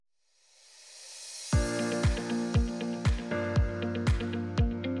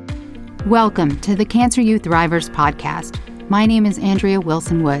Welcome to the Cancer You Thrivers podcast. My name is Andrea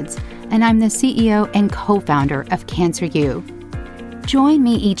Wilson Woods, and I'm the CEO and co-founder of Cancer You. Join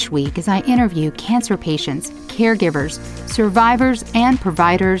me each week as I interview cancer patients, caregivers, survivors, and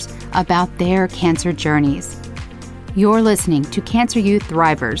providers about their cancer journeys. You're listening to Cancer You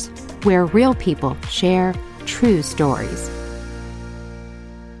Thrivers, where real people share true stories.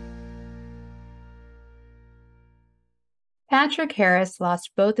 Patrick Harris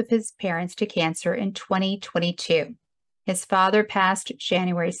lost both of his parents to cancer in 2022. His father passed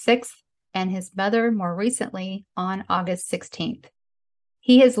January 6th, and his mother more recently on August 16th.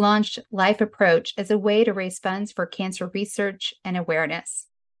 He has launched Life Approach as a way to raise funds for cancer research and awareness.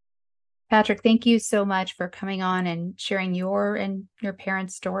 Patrick, thank you so much for coming on and sharing your and your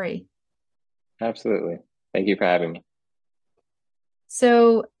parents' story. Absolutely. Thank you for having me.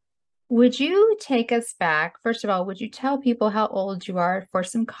 So, would you take us back? First of all, would you tell people how old you are for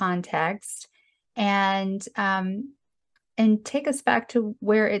some context, and take us back to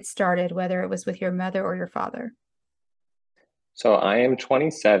where it started, whether it was with your mother or your father? So I am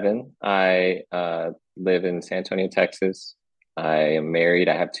 27. I live in San Antonio, Texas. I am married.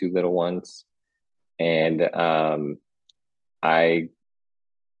 I have two little ones, and I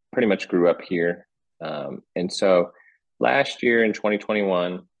pretty much grew up here. And so last year in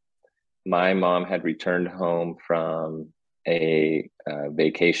 2021, my mom had returned home from a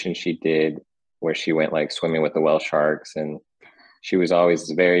vacation she did where she went like swimming with the whale sharks, and she was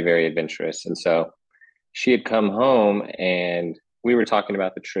always very, very adventurous. And so she had come home and we were talking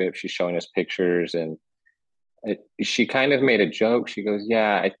about the trip. She's showing us pictures, and she kind of made a joke. She goes,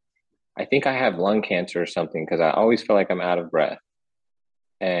 "Yeah, I think I have lung cancer or something because I always feel like I'm out of breath."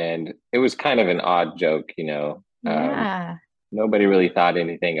 And it was kind of an odd joke, you know. Yeah. Nobody really thought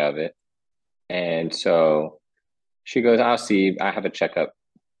anything of it. And so she goes, "I'll see. I have a checkup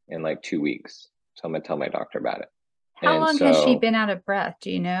in like 2 weeks. So I'm going to tell my doctor about it." How And long has she so, been out of breath?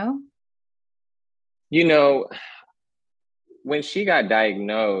 Do you know? you know, when she got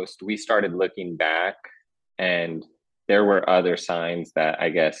diagnosed, we started looking back, and there were other signs that I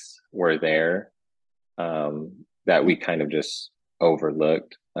guess were there, that we kind of just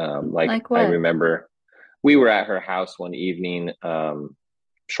overlooked. Like Like I what? remember we were at her house one evening,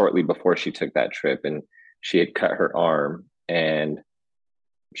 shortly before she took that trip, and she had cut her arm, and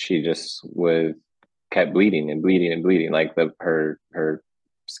she just was kept bleeding and bleeding and bleeding. Like her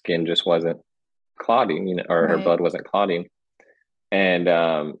skin just wasn't clotting, you know, or her Right. blood wasn't clotting. And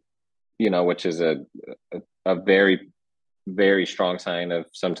which is a very, very strong sign of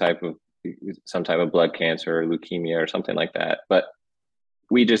some type of blood cancer or leukemia or something like that. But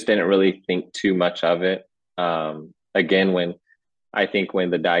we just didn't really think too much of it. Again, when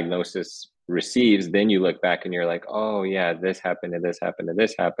the diagnosis receives, then you look back and you're like, oh yeah, this happened and this happened and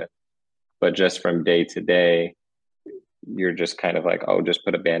this happened. But just from day to day, you're just kind of like, oh, just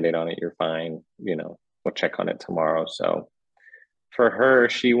put a Band-Aid on it, you're fine. We'll check on it tomorrow. So for her,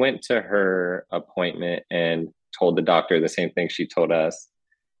 she went to her appointment and told the doctor the same thing she told us.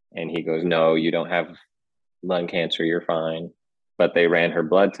 And he goes, "No, you don't have lung cancer, you're fine." But they ran her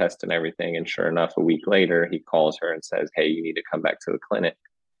blood test and everything. And sure enough, a week later, he calls her and says, "Hey, you need to come back to the clinic."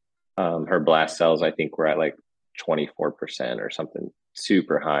 Her blast cells, I think, were at like 24% or something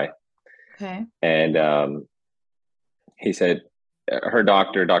super high. Okay. And he said, her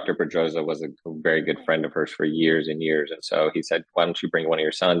doctor, Dr. Pedroza, was a very good friend of hers for years and years. And so he said, "Why don't you bring one of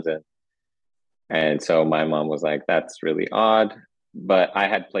your sons in?" And so my mom was like, "That's really odd." But I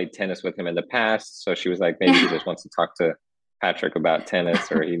had played tennis with him in the past. So she was like, maybe he just wants to talk to Patrick about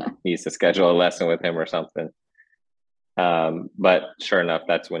tennis, or he needs to schedule a lesson with him or something. But sure enough,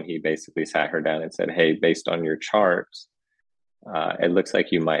 that's when he basically sat her down and said, "Hey, based on your charts, it looks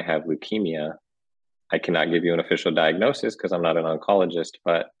like you might have leukemia. I cannot give you an official diagnosis because I'm not an oncologist,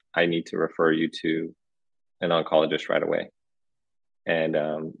 but I need to refer you to an oncologist right away." And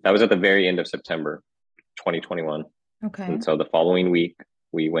that was at the very end of September 2021. Okay. And so the following week,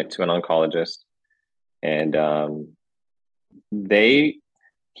 we went to an oncologist, and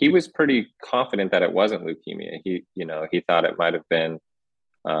he was pretty confident that it wasn't leukemia. He thought it might have been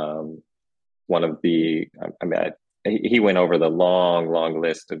one of the, he went over the long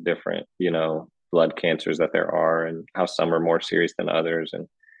list of different, blood cancers that there are and how some are more serious than others. And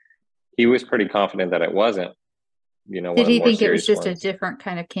he was pretty confident that it wasn't, one Did of the he more think it was serious just a ones. different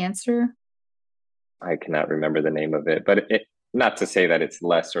kind of cancer? I cannot remember the name of it, but not to say that it's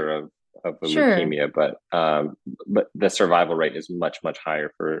lesser of a Sure. leukemia, but the survival rate is much, much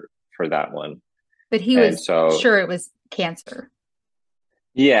higher for that one. But he And was so, sure it was cancer.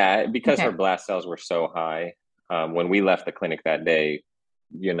 yeah, because her Okay. blast cells were so high, when we left the clinic that day,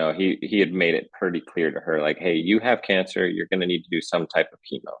 he had made it pretty clear to her, like, hey, you have cancer, you're going to need to do some type of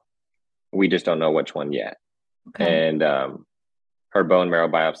chemo. We just don't know which one yet. Okay. And her bone marrow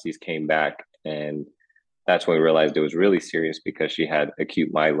biopsies came back, and that's when we realized it was really serious because she had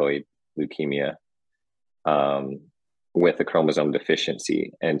acute myeloid leukemia, um, with a chromosome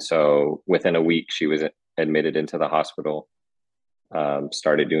deficiency. And so within a week, she was admitted into the hospital,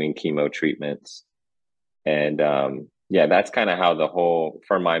 started doing chemo treatments. And yeah, that's kind of how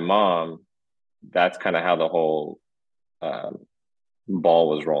for my mom, that's kind of how the whole um, ball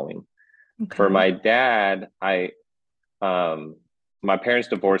was rolling. For Okay. my dad, um, my parents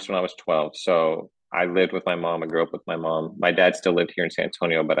divorced when I was 12. So I lived with my mom. I grew up with my mom. My dad still lived here in San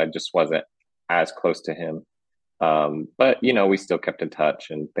Antonio, but I just wasn't as close to him. But we still kept in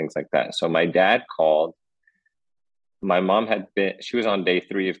touch and things like that. So my dad called. My mom she was on day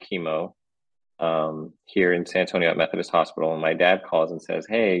 3 of chemo, here in San Antonio at Methodist Hospital. And my dad calls and says,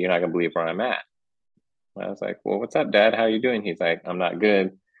 hey, you're not going to believe where I'm at. And I was like, well, what's up, Dad? How are you doing? He's like, I'm not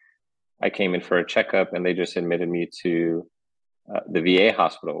good. I came in for a checkup and they just admitted me to the VA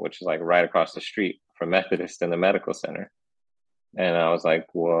hospital, which is like right across the street from Methodist in the medical center. And I was like,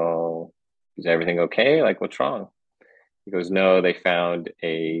 well, is everything okay? Like, what's wrong? He goes, no, they found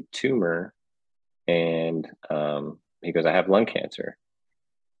a tumor. And he goes, I have lung cancer.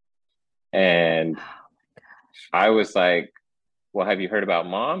 And I was like, well, have you heard about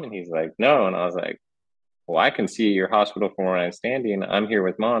mom? And he's like, no. And I was like, well, I can see your hospital from where I'm standing. I'm here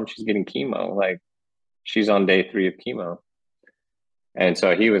with mom. She's getting chemo. Like, she's on day 3 of chemo. And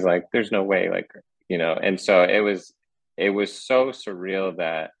so he was like, there's no way, like, and so it was so surreal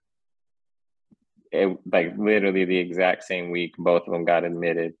that it, like, literally the exact same week, both of them got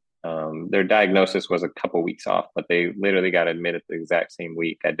admitted. Their diagnosis was a couple weeks off, but they literally got admitted the exact same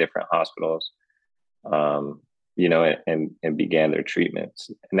week at different hospitals, and began their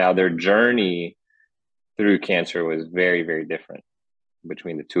treatments. Now, their journey through cancer was very, very different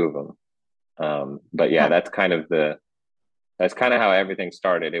between the two of them. But yeah, Huh. that's kind of how everything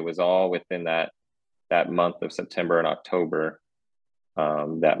started. It was all within that month of September and October,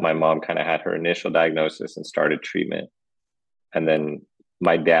 that my mom kind of had her initial diagnosis and started treatment. And then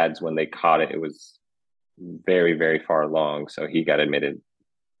my dad's, when they caught it, it was very, very far along. So he got admitted,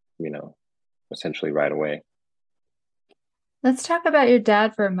 you know, essentially right away. Let's talk about your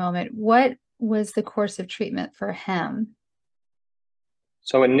dad for a moment. What was the course of treatment for him?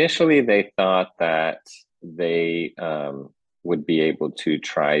 So initially, they thought that they would be able to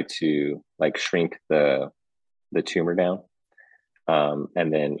try to like shrink the tumor down,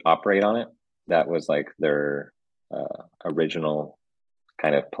 and then operate on it. That was like their original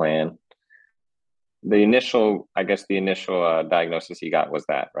kind of plan. The initial diagnosis he got was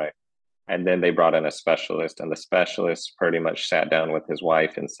that, right? And then they brought in a specialist, and the specialist pretty much sat down with his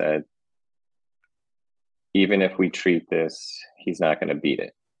wife and said, even if we treat this, he's not going to beat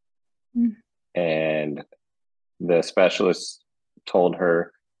it. Mm. And the specialist told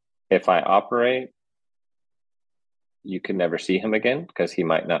her, if I operate, you can never see him again because he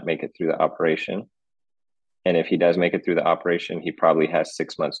might not make it through the operation. And if he does make it through the operation, he probably has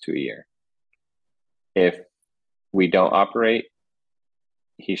 6 months to a year. If we don't operate,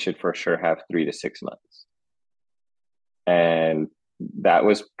 he should for sure have 3 to 6 months. And that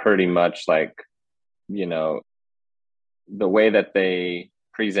was pretty much like, you know, the way that they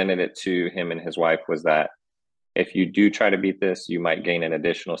presented it to him and his wife was that if you do try to beat this, you might gain an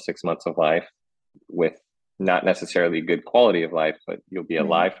additional 6 months of life with not necessarily good quality of life, but you'll be Right.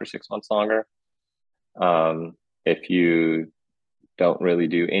 alive for 6 months longer. If you don't really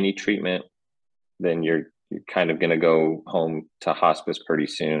do any treatment, then you're kind of going to go home to hospice pretty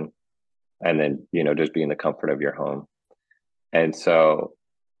soon, and then just be in the comfort of your home. And so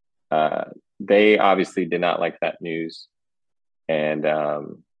uh, they obviously did not like that news. And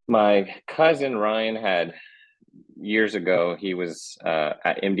my cousin Ryan had years ago, he was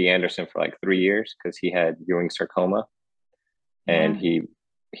at MD Anderson for like 3 years because he had Ewing sarcoma, and Yeah.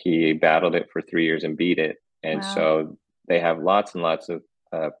 he battled it for 3 years and beat it. And Wow. so they have lots and lots of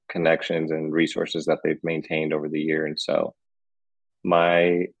connections and resources that they've maintained over the year. And so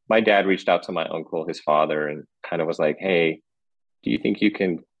my dad reached out to my uncle, his father, and kind of was like, "Hey, do you think you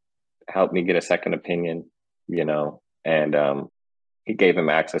can help me get a second opinion?" And he gave him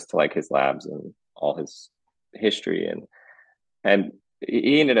access to like his labs and all his history, and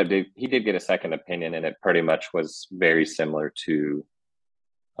he ended up he did get a second opinion, and it pretty much was very similar to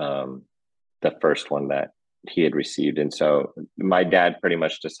um, the first one that he had received. And so my dad pretty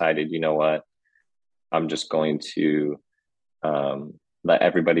much decided, you know what, I'm just going to let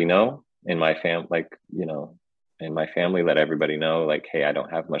everybody know in my family, like, and my family let everybody know, like, hey, I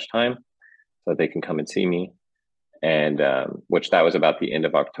don't have much time, so that they can come and see me. And which that was about the end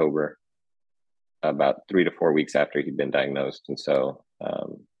of October, about 3 to 4 weeks after he'd been diagnosed. And so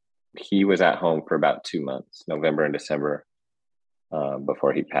he was at home for about 2 months, November and December,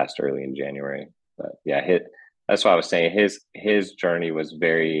 before he passed early in January. But yeah, that's what I was saying. His journey was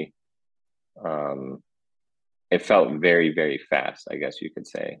very, it felt very, very fast, I guess you could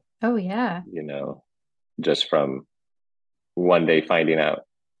say. Oh, yeah. You know, just from one day finding out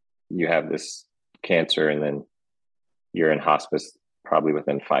you have this cancer, and then you're in hospice probably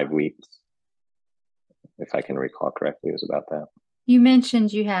within 5 weeks, if I can recall correctly. It was about that. You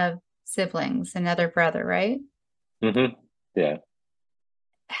mentioned you have siblings, another brother, right? Mm-hmm. Yeah.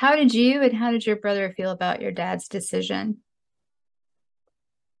 How did you and how did your brother feel about your dad's decision?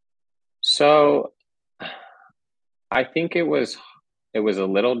 So I think it was a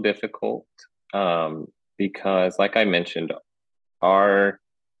little difficult, because, like I mentioned, our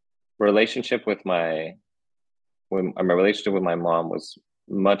relationship with my relationship with my mom was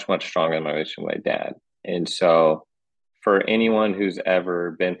much, much stronger than my relationship with my dad. And so for anyone who's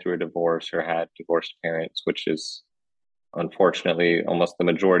ever been through a divorce or had divorced parents, which is unfortunately almost the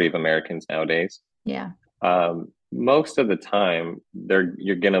majority of Americans nowadays, Yeah. most of the time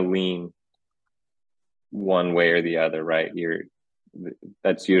you're gonna lean one way or the other, right?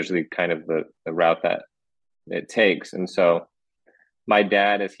 That's usually kind of the route that it takes. And so my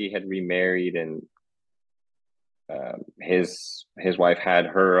dad, as he had remarried, and his wife had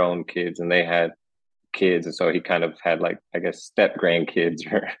her own kids, and they had kids, and so he kind of had, like, I guess, step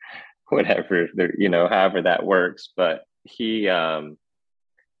grandkids or whatever, however that works. But he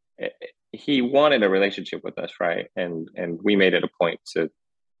wanted a relationship with us, right? And we made it a point to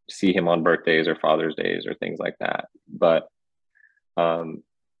see him on birthdays or Father's Days or things like that. But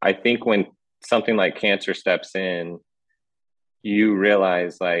I think when something like cancer steps in, you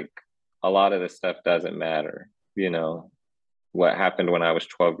realize, like, a lot of this stuff doesn't matter. What happened when I was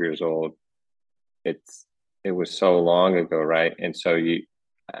 12 years old, it was so long ago, right? And so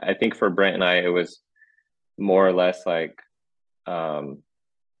I think for Brent and I, it was more or less like,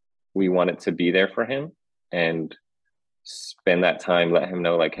 we wanted to be there for him and spend that time, let him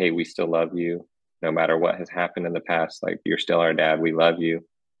know, like, hey, we still love you no matter what has happened in the past. Like, you're still our dad, we love you.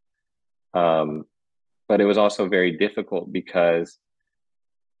 But it was also very difficult because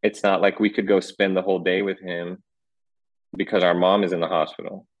it's not like we could go spend the whole day with him because our mom is in the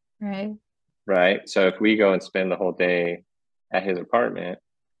hospital. Right. Right. So if we go and spend the whole day at his apartment,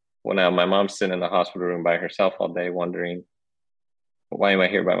 well, now my mom's sitting in the hospital room by herself all day wondering, why am I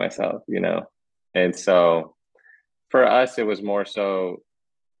here by myself? And so for us, it was more so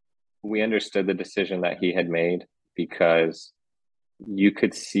we understood the decision that he had made, because you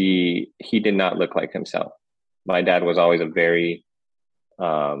could see he did not look like himself. My dad was always a very,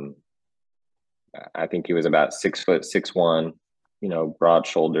 I think he was about 6 foot, 6'1", broad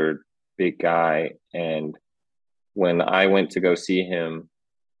shouldered, big guy. And when I went to go see him,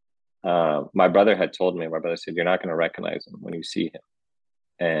 my brother said, you're not going to recognize him when you see him.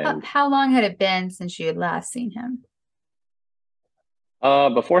 And How long had it been since you had last seen him?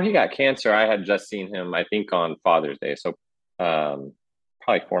 before he got cancer, I had just seen him, I think, on Father's Day. So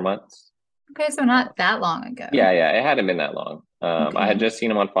probably 4 months. Okay, so not that long ago. Yeah, it hadn't been that long. I had Okay. just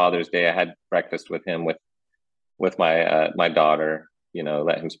seen him on Father's Day. I had breakfast with him with my daughter.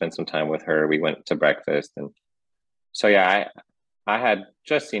 Let him spend some time with her. We went to breakfast, and so yeah, I had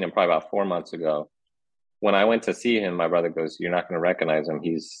just seen him probably about 4 months ago. When I went to see him, my brother goes, "You're not going to recognize him.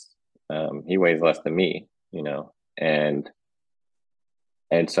 He weighs less than me,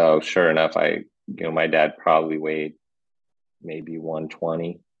 and so sure enough, my dad probably weighed maybe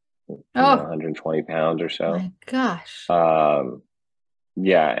 120, Oh 120 pounds or so. my gosh.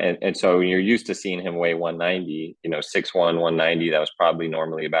 Yeah, and so you're used to seeing him weigh 190, 6'1", 190. That was probably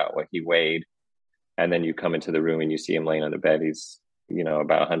normally about what he weighed. And then you come into the room and you see him laying on the bed. He's,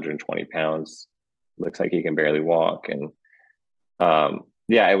 about 120 pounds. Looks like he can barely walk. And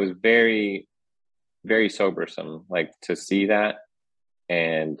yeah, it was very, very sobersome, like, to see that.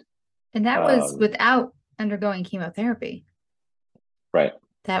 And And that was without undergoing chemotherapy. right,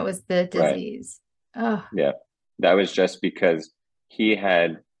 That was the right. disease. Oh, Yeah. That was just because he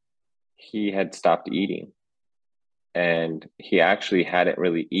had stopped eating, and he actually hadn't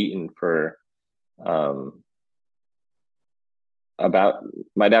really eaten for um about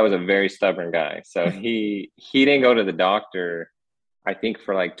my dad was a very stubborn guy, so he didn't go to the doctor, I think,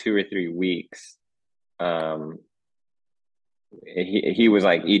 for like 2 or 3 weeks. um he was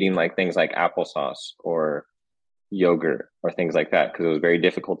like eating like things like applesauce or yogurt or things like that, because it was very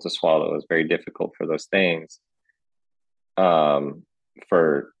difficult to swallow. It was very difficult for those things. um,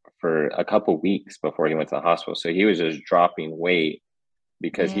 for a couple weeks before he went to the hospital. So he was just dropping weight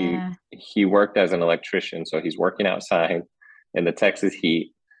because Yeah. he worked as an electrician, so he's working outside in the Texas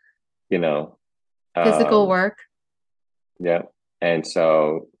heat, you know. Physical Um, work. yeah, and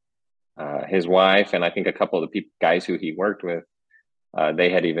so his wife and I think a couple of the guys who he worked with, they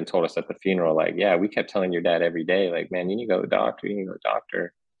had even told us at the funeral, like, yeah, we kept telling your dad every day, like, man, you need to go to the doctor, you need to go to the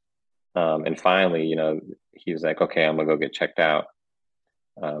doctor. And finally, he was like, okay, I'm gonna go get checked out.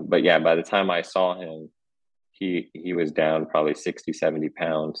 But yeah, by the time I saw him, he was down probably 60, 70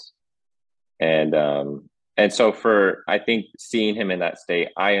 pounds. And so for, I think seeing him in that state,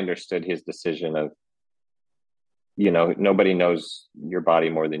 I understood his decision of, nobody knows your body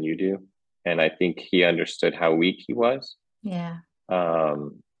more than you do. And I think he understood how weak he was. Yeah.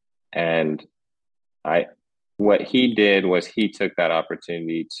 Um, and I, what he did was he took that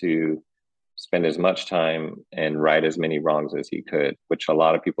opportunity to spend as much time and right as many wrongs as he could, which a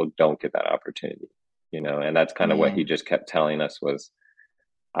lot of people don't get that opportunity, and that's kind of what Yeah. he just kept telling us was,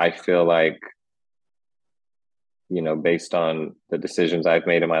 I feel like, based on the decisions I've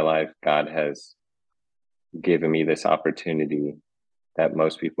made in my life, God has given me this opportunity that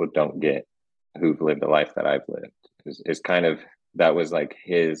most people don't get who've lived the life that I've lived. Is kind of, that was like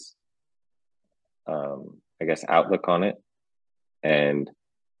his, I guess, outlook on it. And,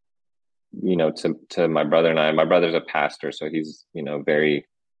 to my brother and I, my brother's a pastor, so he's very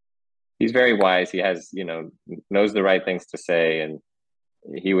wise. He has, knows the right things to say. And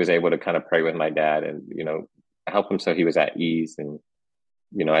he was able to kind of pray with my dad and, help him so he was at ease. And,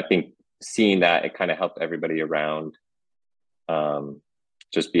 I think seeing that, it kind of helped everybody around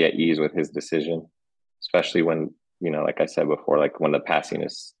just be at ease with his decision, especially when, like I said before, like when the passing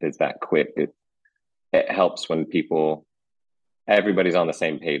is that quick, it helps when everybody's on the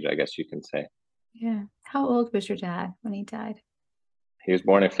same page, I guess you can say. Yeah. How old was your dad when he died? He was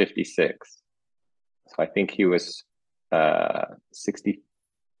born in 56. So I think he was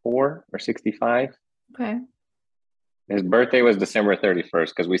 64 or 65. Okay. His birthday was December 31st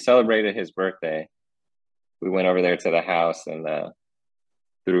because we celebrated his birthday. We went over there to the house and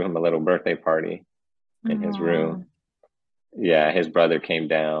threw him a little birthday party in his Oh, room. Yeah, his brother came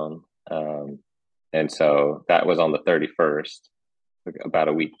down. And so that was on the 31st, about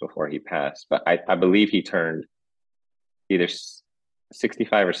a week before he passed. But I believe he turned either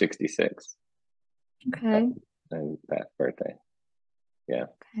 65 or 66 okay. and that birthday. Yeah.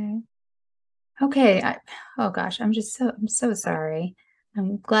 Okay. Okay. Oh gosh, I'm so sorry.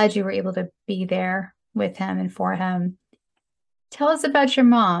 I'm glad you were able to be there with him and for him. Tell us about your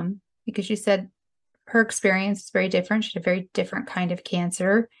mom, because you said her experience is very different. She had a very different kind of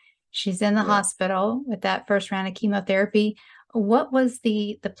cancer. She's in the Yeah. hospital with that first round of chemotherapy. What was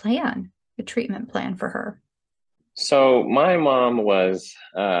the plan, the treatment plan for her? So my mom was,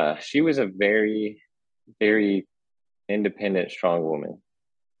 she was a very, very independent, strong woman.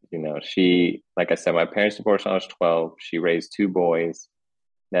 She, like I said, my parents divorced when I was 12. She raised two boys,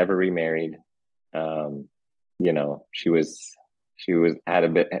 never remarried. Um, she was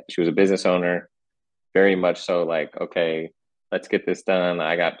a business owner, very much so like, okay, let's get this done.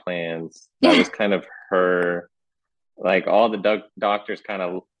 I got plans. That was kind of her, like all the doctors kind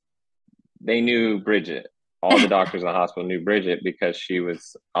of, they knew Bridget. All the doctors in the hospital knew Bridget because she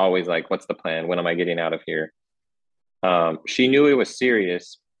was always like, what's the plan? When am I getting out of here? She knew it was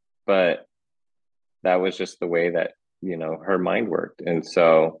serious, but that was just the way that, her mind worked. And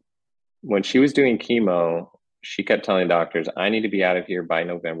so when she was doing chemo, she kept telling doctors, I need to be out of here by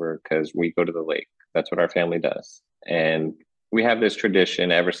November because we go to the lake. That's what our family does. And we have this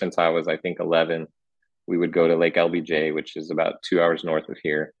tradition ever since I was, I think, 11. We would go to Lake LBJ, which is about 2 hours north of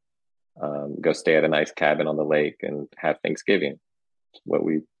here, go stay at a nice cabin on the lake and have Thanksgiving.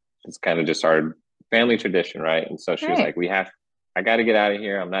 It's kind of just our family tradition, right? And so she was Right. like, I got to get out of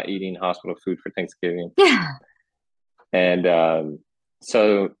here. I'm not eating hospital food for Thanksgiving. Yeah. And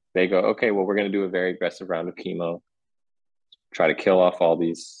so they go, okay, well, we're going to do a very aggressive round of chemo, try to kill off all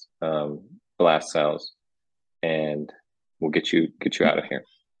these blast cells, and we'll get you out of here.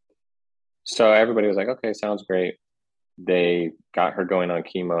 So everybody was like, okay, sounds great. They got her going on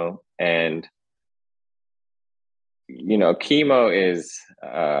chemo, and chemo is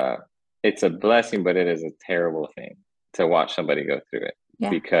it's a blessing, but it is a terrible thing to watch somebody go through it Yeah.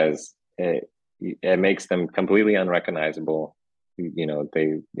 because it makes them completely unrecognizable.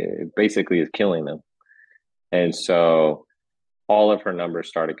 It basically is killing them. And so all of her numbers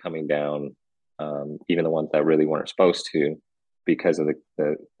started coming down, even the ones that really weren't supposed to, because of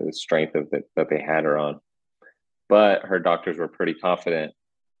the strength of that they had her on. But her doctors were pretty confident.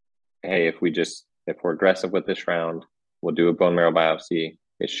 Hey, if we're aggressive with this round, We'll do a bone marrow biopsy.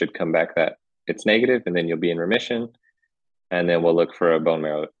 It should come back that it's negative, and then you'll be in remission. And then we'll look for a bone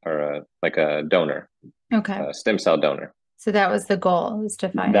marrow or a donor, Okay. a stem cell donor. So that was the goal, was to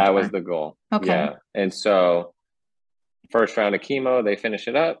find a That was donor. the goal. Okay. Yeah. And so first round of chemo, they finish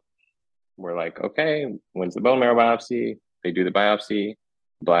it up. We're like, okay, when's the bone marrow biopsy? They do the biopsy.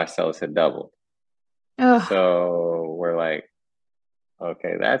 Blast cells had doubled. Oh, So we're like,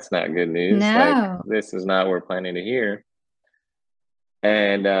 okay, that's not good news. Like, no. this is not what we're planning to hear.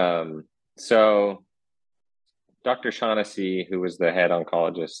 And so Dr. Shaughnessy, who was the head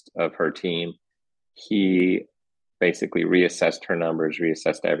oncologist of her team, he basically reassessed her numbers,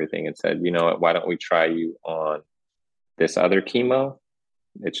 reassessed everything, and said, you know what, why don't we try you on this other chemo?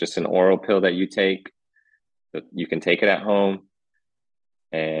 It's just an oral pill that you take. You can take it at home,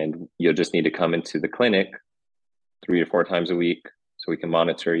 and you'll just need to come into the clinic 3 to 4 times a week so we can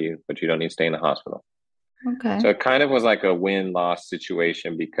monitor you, but you don't need to stay in the hospital. Okay. So it kind of was like a win-loss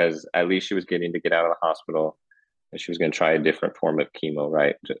situation, because at least she was getting to get out of the hospital, and she was going to try a different form of chemo,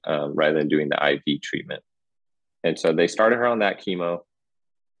 right? Rather than doing the IV treatment. And so they started her on that chemo.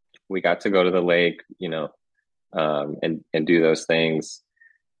 We got to go to the lake, and do those things.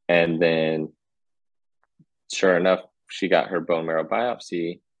 And then sure enough, she got her bone marrow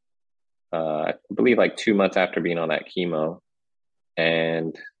biopsy, I believe like 2 months after being on that chemo,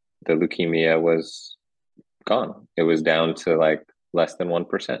 and the leukemia was gone. It was down to like less than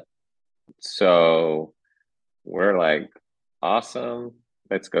 1%. So we're like, awesome,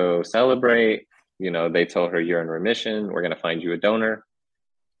 let's go celebrate. They told her, you're in remission. We're going to find you a donor.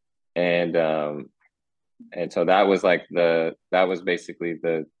 And so that was basically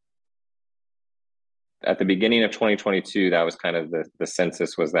at the beginning of 2022, that was kind of the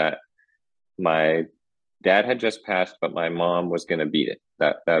census, was that my dad had just passed, but my mom was going to beat it.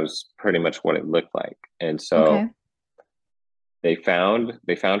 That was pretty much what it looked like. And Okay. so they found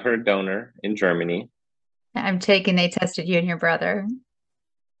her a donor in Germany. I'm taking they tested you and your brother.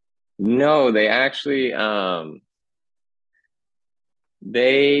 No, they actually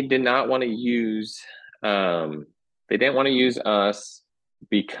they did not want to use they didn't want to use us,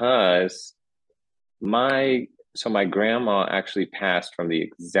 because my grandma actually passed from the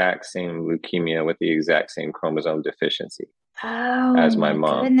exact same leukemia with the exact same chromosome deficiency Oh as my my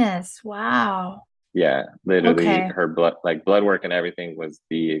mom. goodness. Wow. Yeah, literally Okay. her blood work and everything was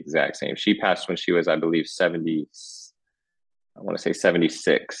the exact same. She passed when she was, I believe, 70, I want to say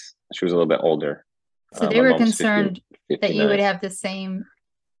 76. She was a little bit older. So they My were mom was 50, concerned that you would 59. have the same.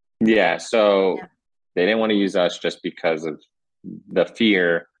 Yeah, Yeah. so they didn't want to use us just because of the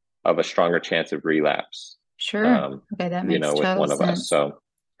fear of a stronger chance of relapse, Sure. Okay, that makes with total one of us. sense. So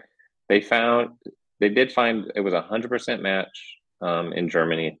they found, they did find it was 100% match in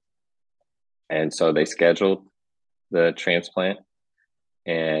Germany. And so they scheduled the transplant,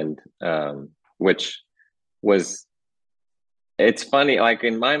 and which was, it's funny. Like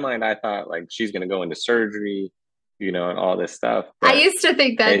in my mind, I thought like she's going to go into surgery, and all this stuff. I But used to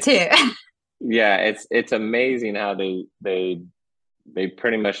think that too. it's, yeah, it's amazing how they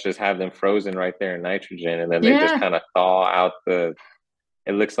pretty much just have them frozen right there in nitrogen, and then they just Yeah. kind of thaw out it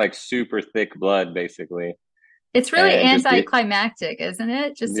looks like super thick blood basically, It's really and just get, anticlimactic, isn't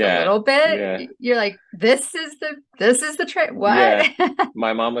it? Just a yeah, little bit. yeah, You're like, this is the trick. What? yeah.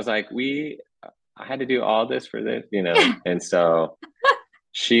 My mom was like, I had to do all this for this, and so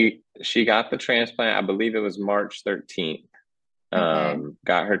she got the transplant. I believe it was March 13th. Okay.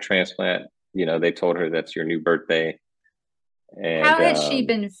 Got her transplant. They told her that's your new birthday, How and had she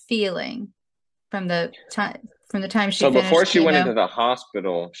been feeling from the time she so before finished she went into chemo? the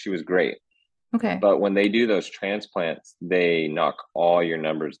hospital, she was great. Okay. But when they do those transplants, they knock all your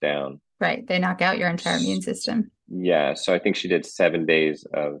numbers down. Right. They knock out your entire immune system. Yeah, so I think she did 7 days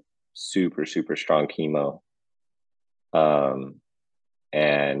of super, super strong chemo. Um,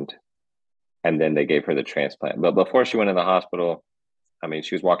 and then they gave her the transplant. But before she went in the hospital, I mean,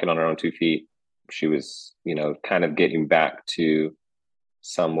 she was walking on her own 2 feet. She was, kind of getting back to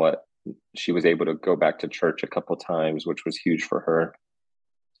somewhat. She was able to go back to church a couple times, which was huge for her,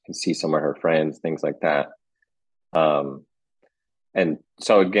 and see some of her friends, things like that. Um, And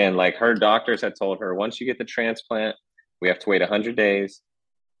so again, like her doctors had told her, once you get the transplant, we have to wait 100 days.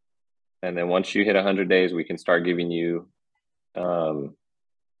 And then once you hit 100 days, we can start giving you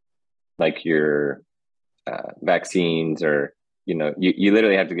like your vaccines, or, you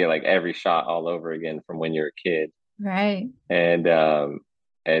literally have to get like every shot all over again from when you're a kid. Right.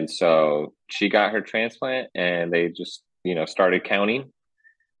 And so she got her transplant, and they just, started counting.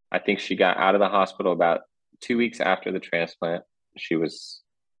 I think she got out of the hospital about 2 weeks after the transplant. She was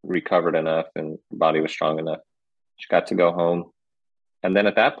recovered enough and her body was strong enough. She got to go home. And then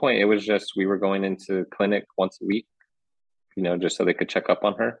at that point, it was just we were going into clinic once a week, just so they could check up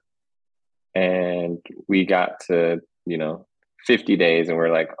on her. And we got to, 50 days and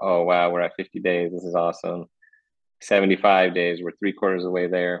we're like, oh, wow, we're at 50 days. This is awesome. 75 days, we're three-quarters of the way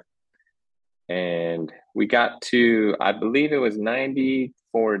there. And we got to, I believe it was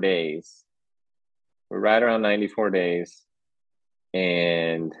 94 days. We're right around 94 days.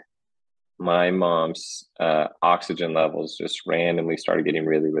 And my mom's oxygen levels just randomly started getting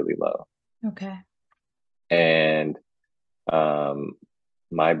really, really low. Okay. And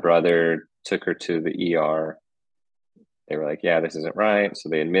my brother took her to the ER. They were like, yeah, this isn't right. So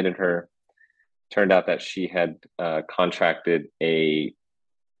they admitted her. Turned out that she had contracted a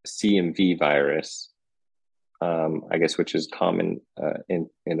CMV virus, I guess, which is common in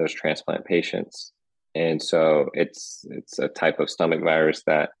those transplant patients. And so it's a type of stomach virus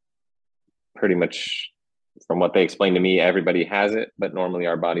that pretty much, from what they explained to me, everybody has it, but normally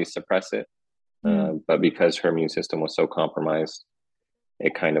our bodies suppress it. But because her immune system was so compromised,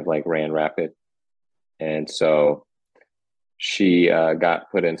 it kind of like ran rapid. And so she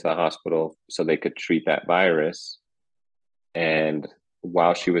got put into the hospital so they could treat that virus. And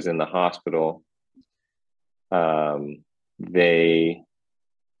while she was in the hospital, they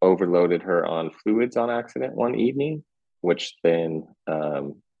overloaded her on fluids on accident one evening, which then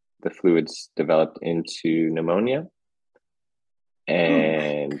the fluids developed into pneumonia.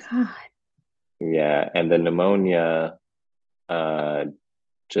 And oh my God. yeah, and the pneumonia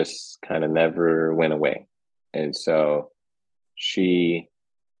just kind of never went away. And so she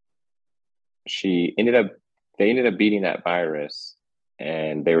ended up they ended up beating that virus,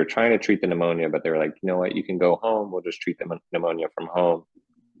 and they were trying to treat the pneumonia, but they were like, you know what, you can go home, we'll just treat the pneumonia from home.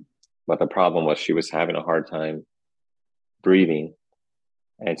 But the problem was she was having a hard time breathing.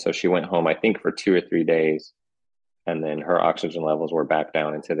 And so she went home, I think, for 2 or 3 days. And then her oxygen levels were back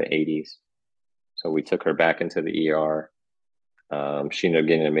down into the 80s. So we took her back into the ER. She ended up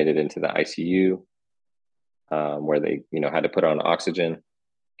getting admitted into the ICU, where they, had to put her on oxygen.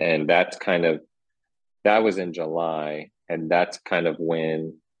 And that was in July. And that's kind of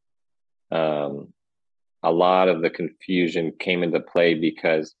when a lot of the confusion came into play,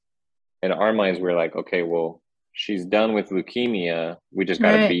 because in our minds, we're like, okay, well, she's done with leukemia. We just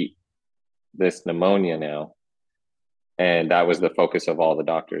got to Right. beat this pneumonia now. And that was the focus of all the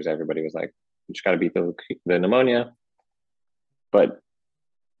doctors. Everybody was like, you just got to beat the pneumonia. But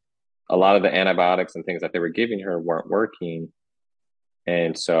a lot of the antibiotics and things that they were giving her weren't working.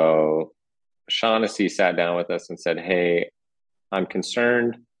 And so Shaughnessy sat down with us and said, hey, I'm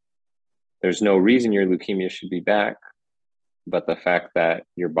concerned. There's no reason your leukemia should be back, but the fact that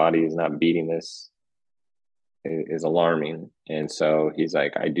your body is not beating this is alarming. And so he's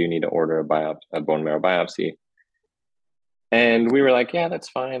like, I do need to order a bone marrow biopsy. And we were like, yeah, that's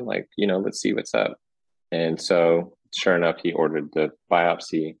fine. Like, let's see what's up. And so sure enough, he ordered the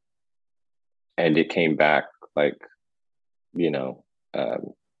biopsy, and it came back like,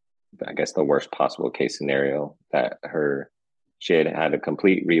 I guess the worst possible case scenario, that she had had a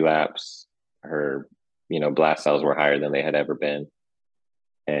complete relapse. Her, blast cells were higher than they had ever been.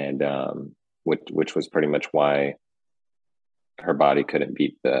 And, which was pretty much why her body couldn't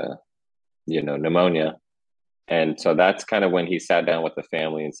beat the, pneumonia. And so that's kind of when he sat down with the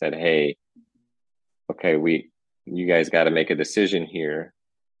family and said, hey, okay, you guys got to make a decision here.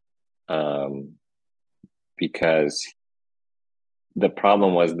 Because the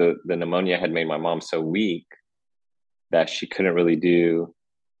problem was the pneumonia had made my mom so weak that she couldn't really do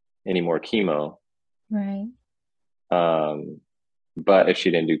any more chemo. Right. But if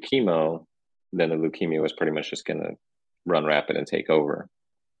she didn't do chemo, then the leukemia was pretty much just going to run rapid and take over.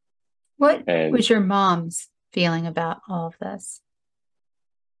 What And was your mom's feeling about all of this?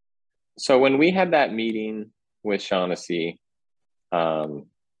 so when we had that meeting with Shaughnessy,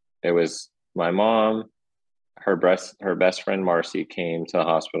 it was my mom, her best friend Marcy came to the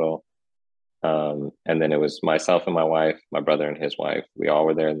hospital, and then it was myself and my wife, my brother and his wife. We all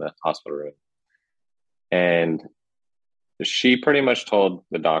were there in the hospital room, and she pretty much told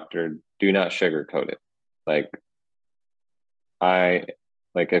the doctor, "Do not sugarcoat it. Like,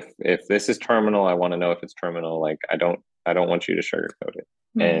 if this is terminal, I want to know if it's terminal. Like, I don't want you to sugarcoat it."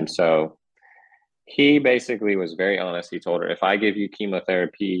 Right. And so he basically was very honest. He told her, if I give you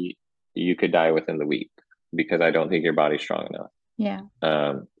chemotherapy, you could die within the week, because I don't think your body's strong enough. Yeah.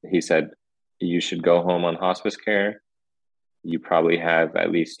 He said, you should go home on hospice care. You probably have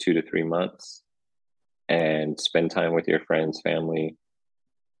at least 2 to 3 months, and spend time with your friends, family.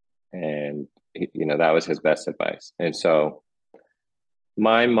 And, that was his best advice. And so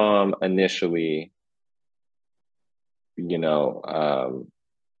my mom initially you know,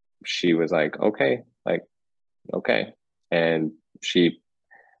 she was like, okay. And she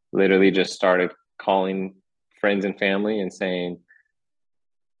literally just started calling friends and family and saying,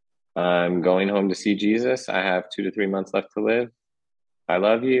 I'm going home to see Jesus. I have 2 to 3 months left to live. I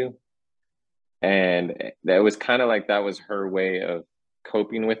love you. And that was kind of like that was her way of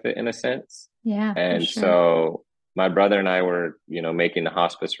coping with it in a sense. Yeah, for And sure. so my brother and I were, making the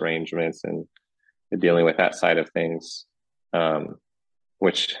hospice arrangements and dealing with that side of things,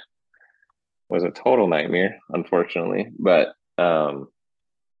 which was a total nightmare, unfortunately. But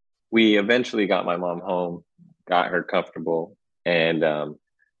we eventually got my mom home, got her comfortable. And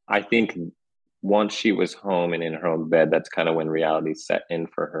I think once she was home and in her own bed, that's kind of when reality set in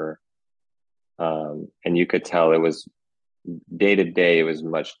for her. And you could tell it was day to day, it was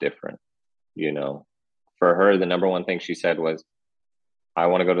much different. You know, for her, the number one thing she said was, I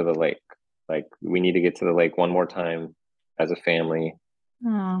want to go to the lake. Like, we need to get to the lake one more time as a family.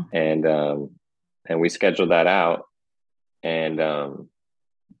 Oh, And we scheduled that out. And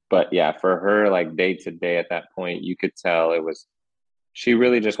but yeah, for her, like day to day at that point, you could tell it was she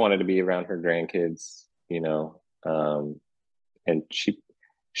really just wanted to be around her grandkids, and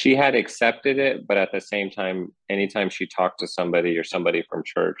she had accepted it, but at the same time, anytime she talked to somebody or somebody from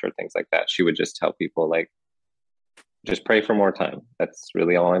church or things like that, she would just tell people like, just pray for more time. That's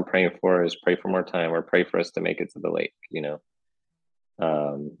really all I'm praying for, is pray for more time, or pray for us to make it to the lake,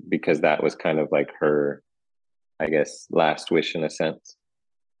 because that was kind of like her, I guess, last wish in a sense.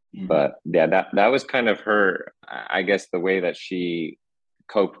 yeah. But yeah, that was kind of her, I guess, the way that she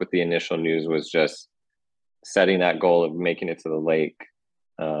coped with the initial news was just setting that goal of making it to the lake.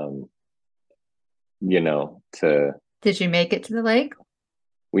 Um, to Did you make it to the lake?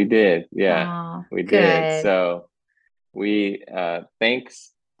 We did, yeah, Oh, we did. good. So we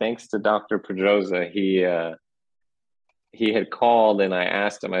thanks to Dr. Pedroza, he had called and I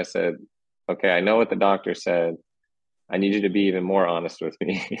asked him, I said, okay, I know what the doctor said. I need you to be even more honest with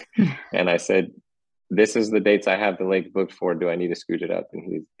me. And I said, this is the dates I have the lake booked for. Do I need to scoot it up?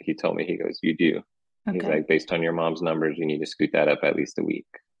 And he told me, he goes, you do. He's Okay. like, based on your mom's numbers, you need to scoot that up at least a week,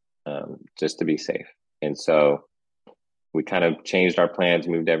 just to be safe. And so we kind of changed our plans,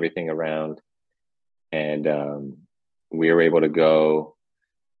 moved everything around, and we were able to go.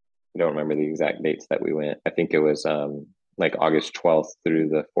 I don't remember the exact dates that we went. I think it was like August 12th through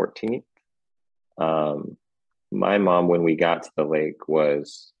the 14th. Um, my mom, when we got to the lake,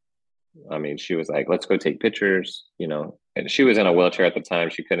 I mean, she was like, let's go take pictures, and she was in a wheelchair at the time.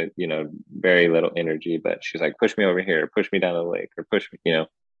 She couldn't, very little energy, but she's like, push me over here, push me down the lake, or push me.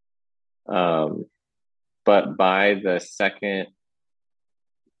 Um, but by the second,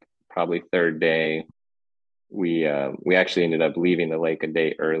 probably third day, we actually ended up leaving the lake a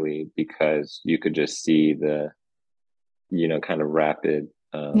day early because you could just see the, kind of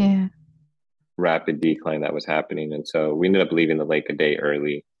Yeah. rapid decline that was happening. And so we ended up leaving the lake a day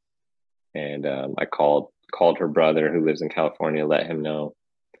early. And I called her brother who lives in California, let him know.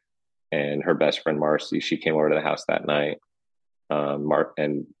 And her best friend Marcy, she came over to the house that night. Mark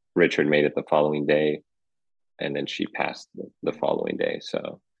and Richard made it the following day, and then she passed the following day.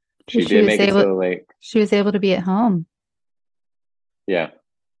 So So she did make it to the lake. she was able to be at home. Yeah,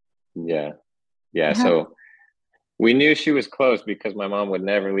 yeah, yeah. How, So we knew she was close because my mom would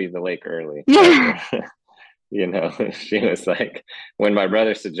never leave the lake early, yeah. ever. She was like, when my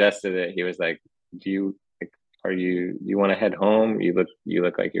brother suggested it, he was like, do you do you want to head home? You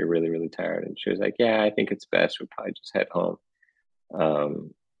look like you're really, really tired. And she was like, yeah, I think it's best we probably just head home.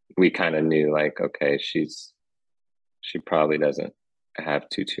 We kind of knew like, okay, she probably doesn't have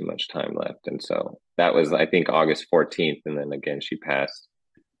too much time left. And so that was, I think, August 14th. And then again, she passed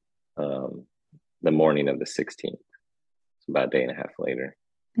um, the morning of the 16th. It's about a day and a half later.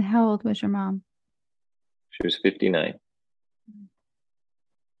 And how old was your mom? She was 59. Oh,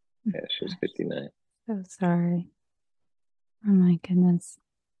 Yeah, she was gosh, 59. so sorry. Oh my goodness.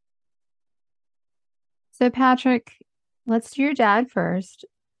 So Patrick, let's do your dad first.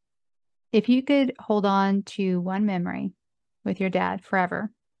 If you could hold on to one memory with your dad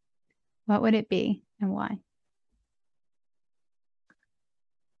forever, what would it be and why?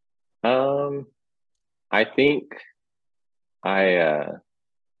 I think I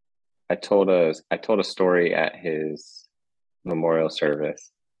I told a story at his memorial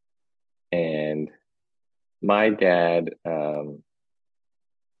service, and my dad, God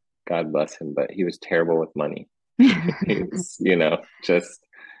bless him, but he was terrible with money. He was, just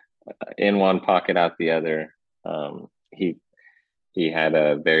in one pocket out the other. He had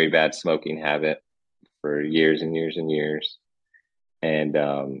a very bad smoking habit for years and years and years, and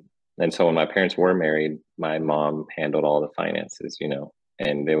And so when my parents were married, my mom handled all the finances,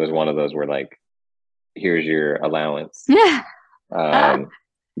 and it was one of those where like, here's your allowance, Yeah. um,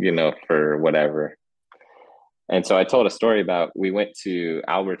 for whatever. And so I told a story about we went to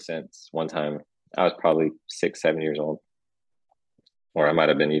Albertsons one time. I was probably 6, 7 years old, or I might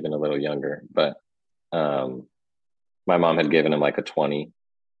have been even a little younger. But um, my mom had given him like a 20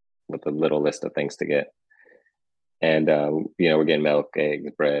 with a little list of things to get. And, we're getting milk,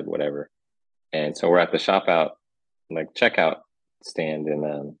 eggs, bread, whatever. And so we're at the shop out, like checkout stand.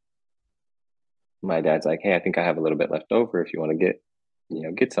 And my dad's like, hey, I think I have a little bit left over if you want to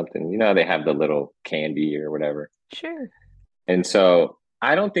get something. They have the little candy or whatever. Sure. And so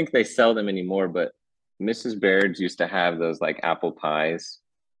I don't think they sell them anymore, but Mrs. Baird's used to have those like apple pies.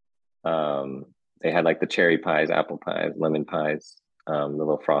 Um, they had like the cherry pies, apple pies, lemon pies, the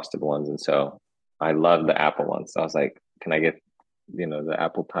little frosted ones. And so I love the apple ones. So I was like, can I get, the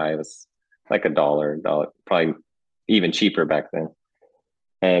apple pie was like $1, probably even cheaper back then.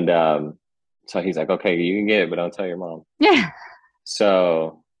 And so he's like, okay, you can get it, but don't tell your mom. Yeah.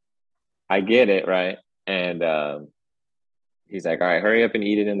 So I get it, right? And he's like, all right, hurry up and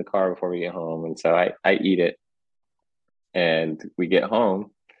eat it in the car before we get home. And so I eat it and we get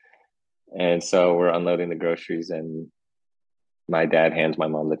home. And so we're unloading the groceries and my dad hands my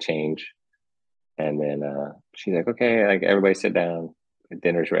mom the change. And then she's like, okay, like everybody sit down.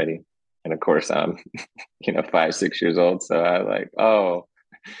 Dinner's ready. And of course I'm, 5, 6 years old. So I like, oh,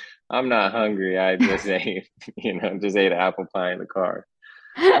 I'm not hungry. I just ate, just ate an apple pie in the car.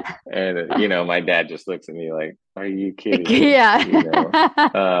 And, my dad just looks at me like, are you kidding me? Yeah.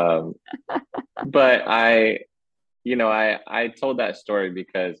 But I told that story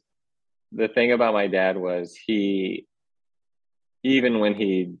because the thing about my dad was even when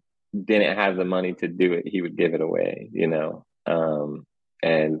he didn't have the money to do it, he would give it away.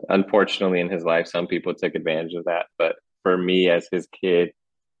 And unfortunately in his life, some people took advantage of that. But for me as his kid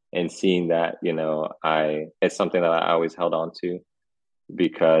and seeing that, it's something that I always held on to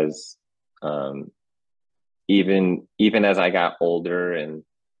because even as I got older and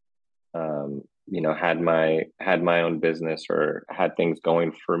had my own business or had things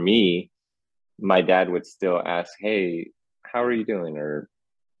going for me, my dad would still ask, hey, how are you doing? Or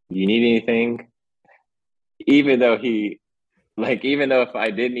you need anything? Even though if I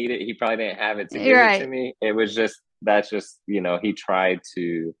did need it, he probably didn't have it to You're give it to right. me. That's just, he tried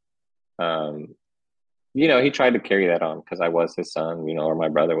to, um, he tried to carry that on because I was his son, or my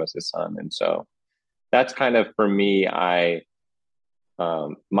brother was his son. And so that's kind of for me, my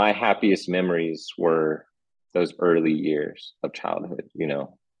happiest memories were those early years of childhood.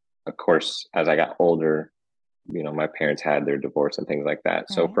 Of course, as I got older, my parents had their divorce and things like that.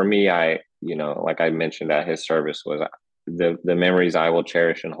 So Right. for me, like I mentioned at his service, was the memories I will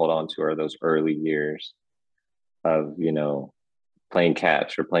cherish and hold on to are those early years of, playing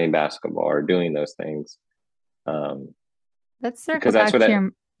catch or playing basketball or doing those things. Let's circle Because that's back what to I,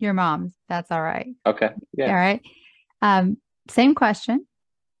 your mom. That's all right. okay. All Yeah. right. Um, Same question.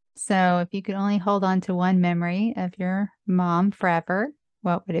 So if you could only hold on to one memory of your mom forever,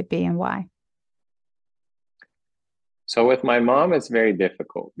 what would it be and why? So with my mom, it's very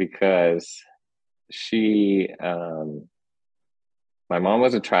difficult because she, my mom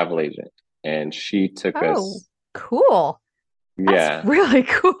was a travel agent and she took Oh, us, cool. That's yeah, really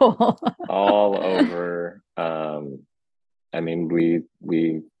cool. all over. I mean, we've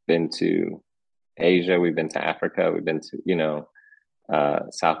been to Asia, we've been to Africa, we've been to,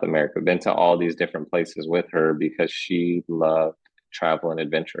 South America, we've been to all these different places with her because she loved travel and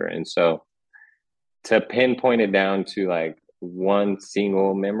adventure. And so to pinpoint it down to like one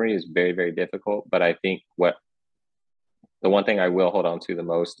single memory is very, very difficult. But I think the one thing I will hold on to the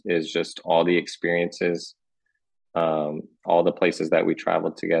most is just all the experiences, all the places that we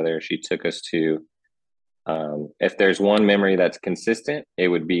traveled together. She took us to. If there's one memory that's consistent, it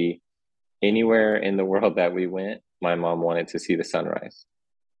would be anywhere in the world that we went. My mom wanted to see the sunrise.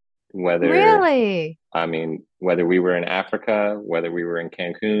 Whether Really? whether we were in Africa, whether we were in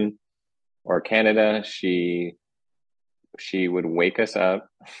Cancun or Canada, she would wake us up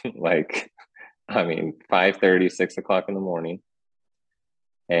like 5:30, 6 o'clock in the morning.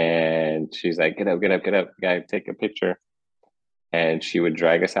 And she's like, get up, get up, get up, gotta take a picture. And she would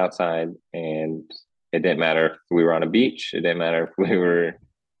drag us outside and it didn't matter if we were on a beach, it didn't matter if we were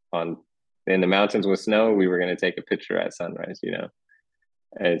on in the mountains with snow, we were going to take a picture at sunrise.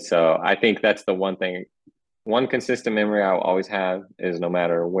 And so I think that's the one consistent memory I'll always have is no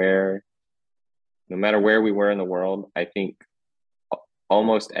matter where we were in the world, I think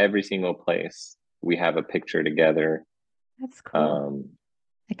almost every single place we have a picture together. That's cool. Um,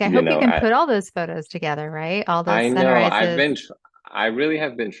 Like, I you hope you know, can put all those photos together, right? All those I know sunrises. I really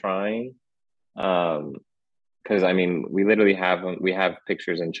have been trying. Um, because I mean, we literally have them. We have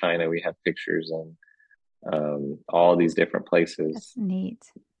pictures in China. We have pictures in all these different That's places neat.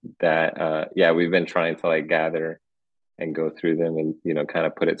 that yeah, we've been trying to like gather and go through them and kind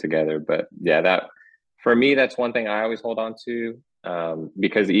of put it together. But yeah, that for me, that's one thing I always hold on to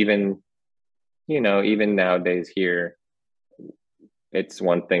because even nowadays here, it's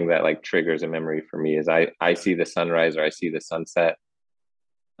one thing that like triggers a memory for me is I see the sunrise or I see the sunset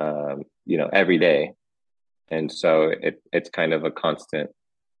every day. And so it's kind of a constant,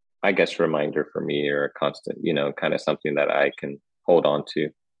 I guess, reminder for me or a constant, kind of something that I can hold on to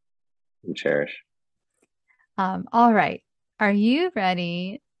and cherish. All right. Are you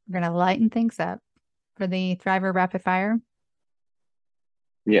ready? We're going to lighten things up for the Thriver Rapid Fire.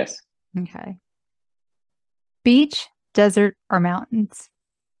 Yes, Okay. Beach, desert, or mountains?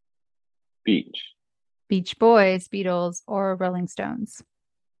 beach, Beach Boys, Beatles, or Rolling Stones?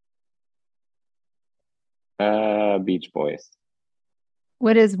 Beach Boys,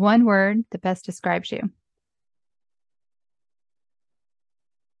 What is one word that best describes you?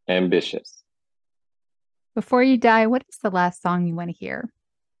 ambitious. Before you die, what is the last song you want to hear?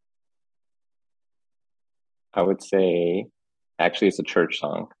 I would say, actually, it's a church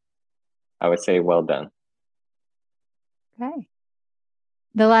song. I would say, well done. Okay.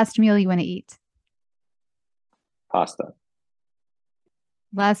 The last meal you want to eat? Pasta.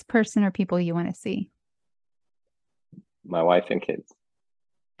 Last person or people you want to see? My wife and kids.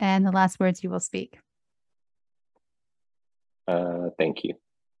 And the last words you will speak? Thank you.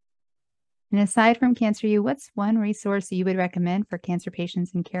 And aside from Cancer U, what's one resource you would recommend for cancer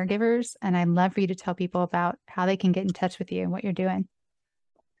patients and caregivers? And I'd love for you to tell people about how they can get in touch with you and what you're doing.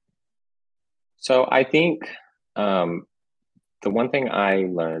 So I think the one thing I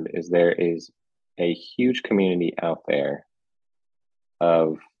learned is there is a huge community out there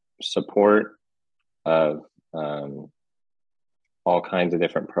of support, of all kinds of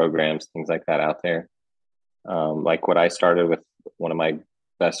different programs, things like that out there. Like what I started with one of my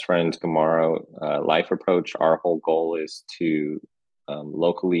best friends, Gamaro, Life Approach. Our whole goal is to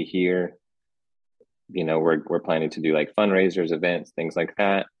locally here, we're planning to do like fundraisers, events, things like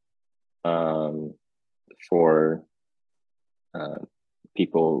that for uh,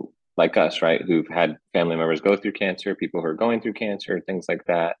 people like us, right, who've had family members go through cancer, people who are going through cancer, things like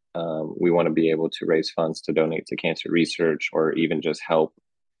that. We want to be able to raise funds to donate to cancer research or even just help.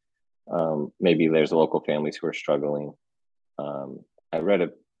 Maybe there's local families who are struggling. I read a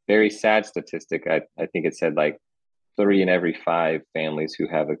very sad statistic. I think it said like 3 in every 5 families who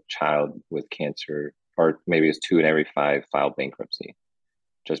have a child with cancer, or maybe it's 2 in every 5 file bankruptcy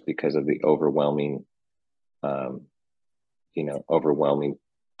just because of the um, overwhelming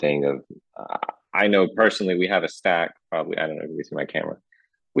thing of, I know personally we have a stack, probably, I don't know if you can see my camera.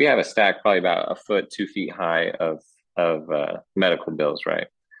 We have a stack probably about a foot, 2 feet high of medical bills, right?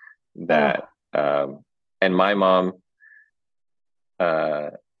 That, Oh, and uh,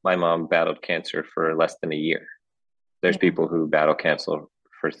 my mom battled cancer for less than a year. There's yeah. people who battle cancer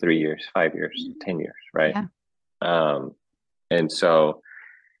for 3 years, 5 years, 10 years, right? Yeah. Um, and so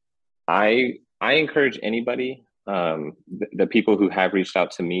I encourage anybody, the people who have reached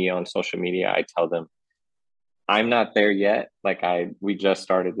out to me on social media, I tell them I'm not there yet. Like we just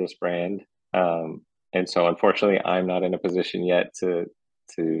started this brand, and so unfortunately, I'm not in a position yet to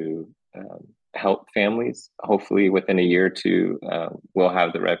help families. Hopefully, within a year or two, we'll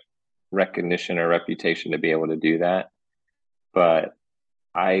have the recognition or reputation to be able to do that. But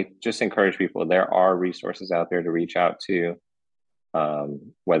I just encourage people. There are resources out there to reach out to,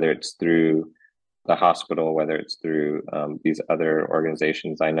 whether it's through the hospital, whether it's through these other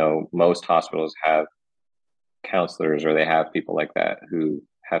organizations. I know most hospitals have counselors or they have people like that who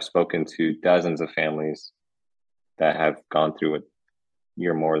have spoken to dozens of families that have gone through what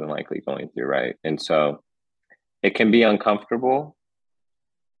you're more than likely going through, right? And so it can be uncomfortable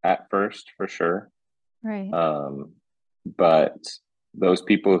at first, for sure. Right. Um, but those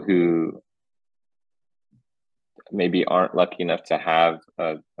people who maybe aren't lucky enough to have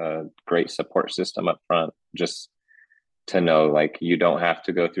a great support system up front, just to know like you don't have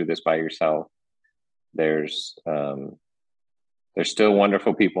to go through this by yourself. There's there's still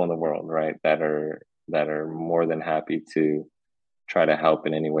wonderful people in the world, right? That are more than happy to try to help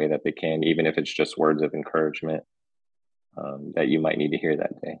in any way that they can, even if it's just words of encouragement that you might need to hear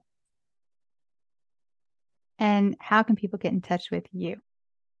that day. And how can people get in touch with you?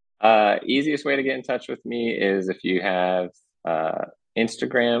 Easiest way to get in touch with me is if you have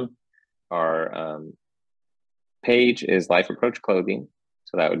Instagram. Our page is Life Approach Clothing.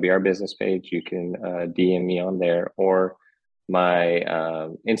 So that would be our business page. You can DM me on there, or my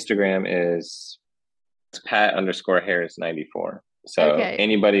Instagram is Pat_Harris94. So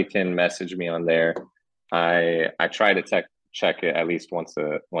anybody can message me on there. I try to check it at least once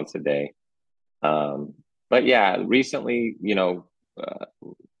a day. But yeah, recently,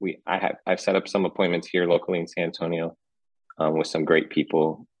 I've set up some appointments here locally in San Antonio with some great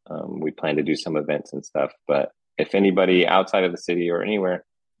people. We plan to do some events and stuff. But if anybody outside of the city or anywhere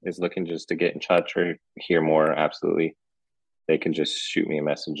is looking just to get in touch or hear more, absolutely, they can just shoot me a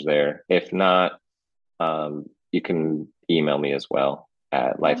message there. If not, you can email me as well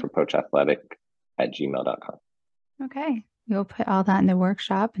at lifeapproachathletic@gmail.com. Okay. We'll put all that in the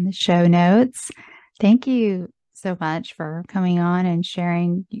workshop and the show notes. Thank you so much for coming on and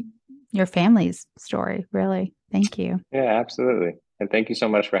sharing your family's story. Really. Thank you. Yeah, absolutely. And thank you so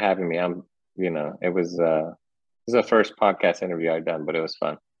much for having me. It was the first podcast interview I've done, but it was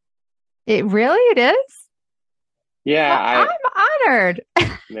fun. It is? Yeah. I'm honored.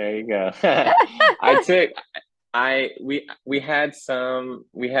 There you go. We had some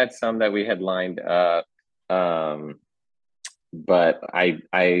that we had lined up. But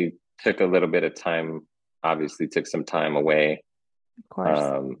I took a little bit of time, obviously took some time away. Of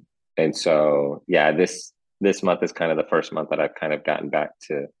course. And so, yeah, this month is kind of the first month that I've kind of gotten back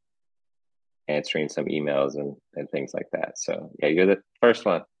to answering some emails and things like that. So yeah, you're the first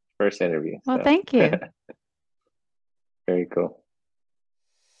interview. Well, thank you. Very cool.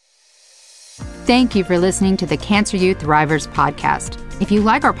 Thank you for listening to the Cancer Youth Thrivers podcast. If you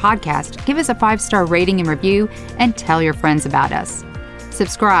like our podcast, give us a 5-star rating and review and tell your friends about us.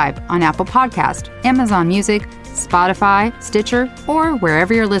 Subscribe on Apple Podcast, Amazon Music, Spotify, Stitcher, or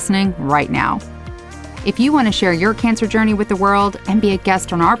wherever you're listening right now. If you want to share your cancer journey with the world and be a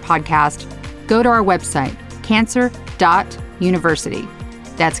guest on our podcast, go to our website, cancer.university.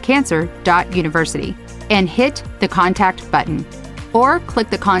 That's cancer.university. And hit the contact button. Or click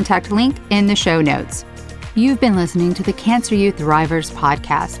the contact link in the show notes. You've been listening to the Cancer Youth Thrivers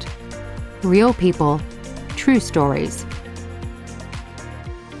podcast. Real people, true stories.